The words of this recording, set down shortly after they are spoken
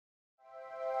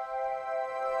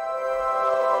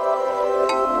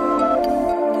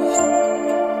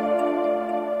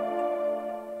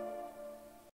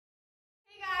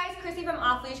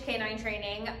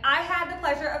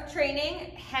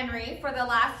Henry for the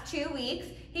last 2 weeks.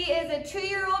 He is a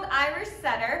 2-year-old Irish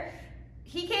setter.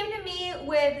 He came to me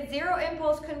with zero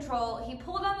impulse control. He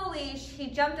pulled on the leash,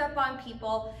 he jumped up on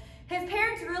people. His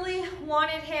parents really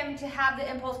wanted him to have the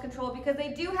impulse control because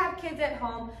they do have kids at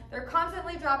home. They're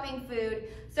constantly dropping food.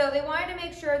 So they wanted to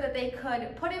make sure that they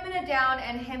could put him in a down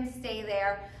and him stay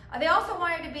there. They also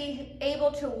wanted to be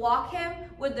able to walk him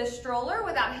with the stroller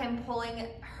without him pulling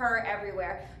her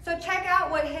everywhere. So check out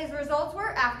what his results were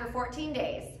after 14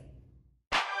 days.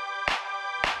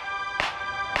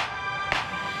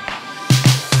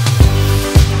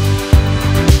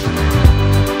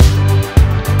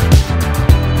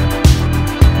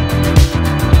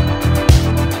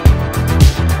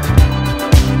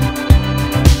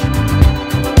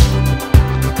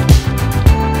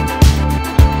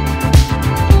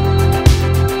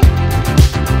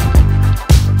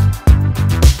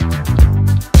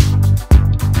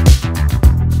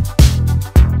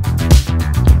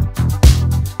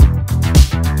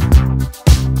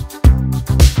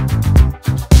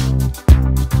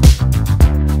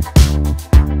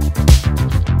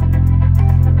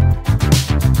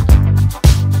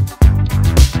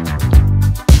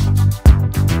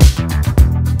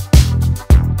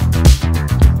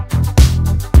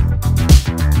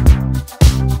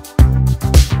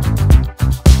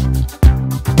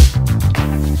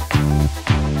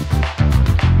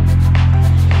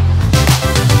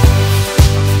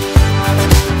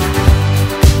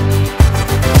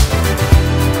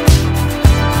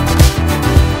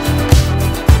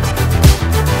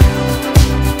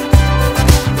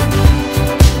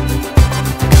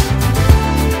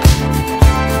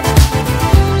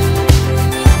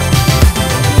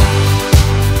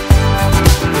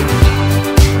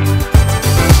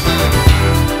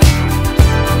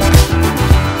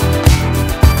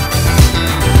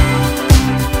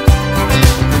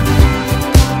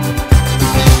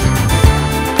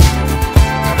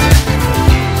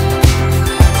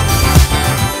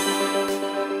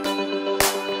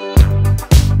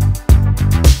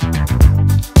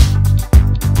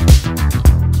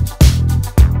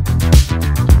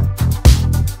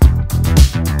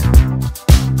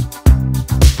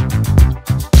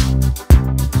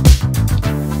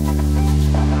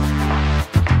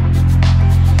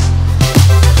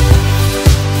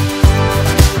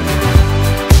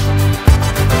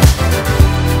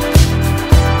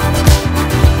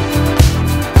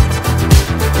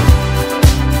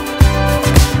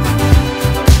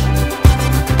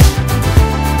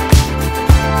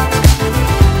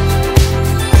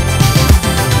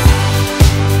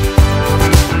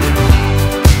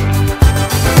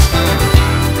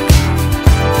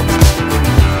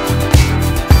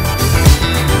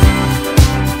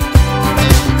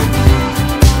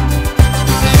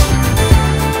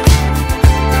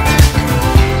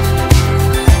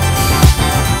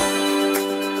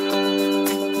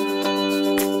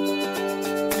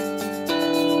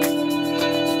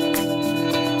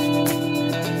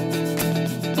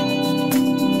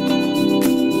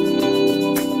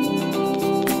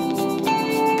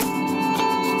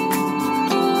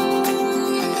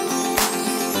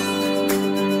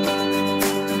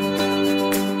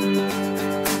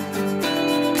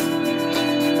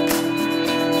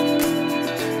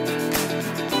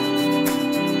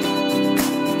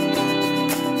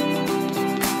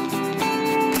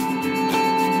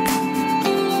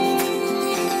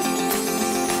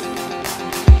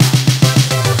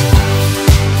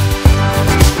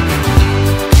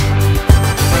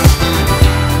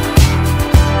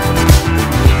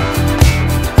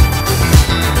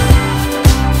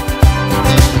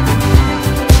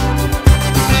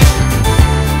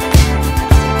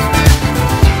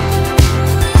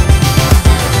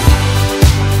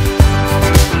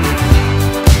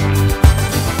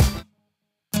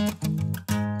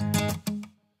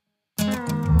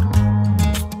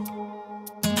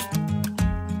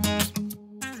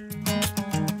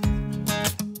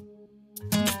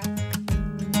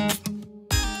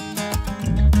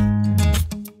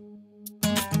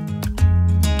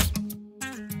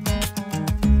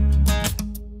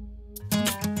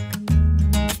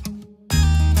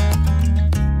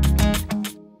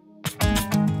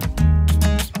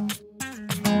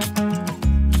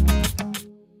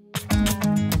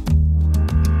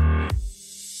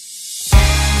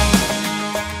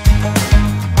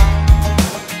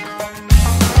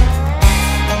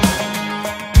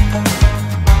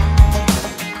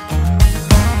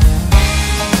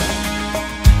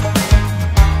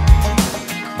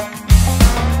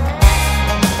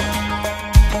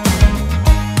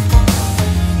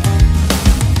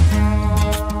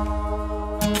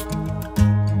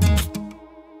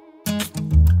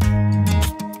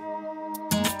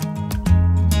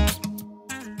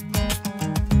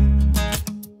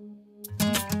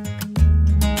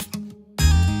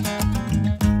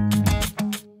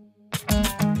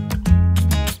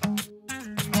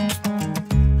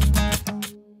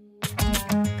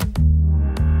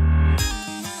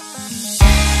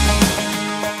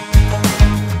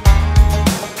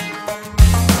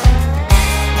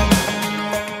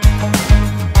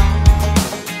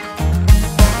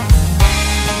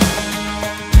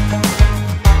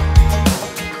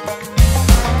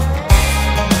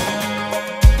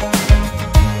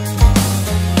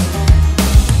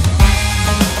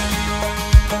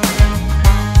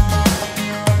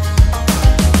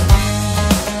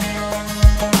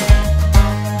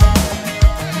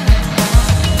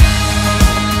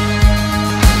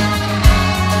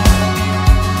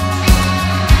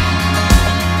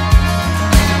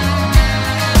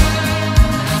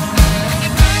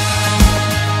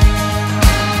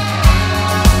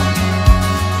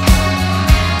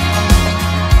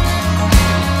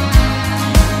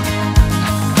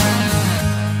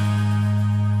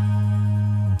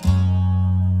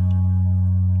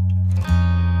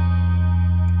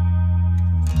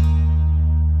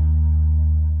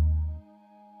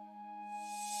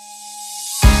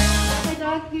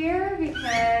 dog here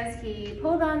because he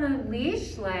pulled on the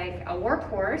leash like a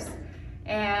workhorse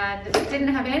and didn't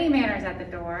have any manners at the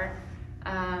door.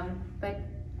 But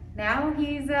now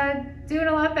he's doing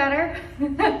a lot better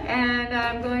and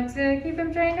I'm going to keep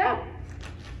him trained up.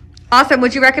 Awesome.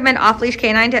 Would you recommend off-leash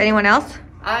canine to anyone else?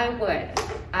 I would.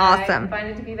 Awesome. I find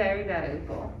it to be very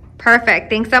valuable. Perfect.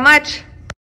 Thanks so much.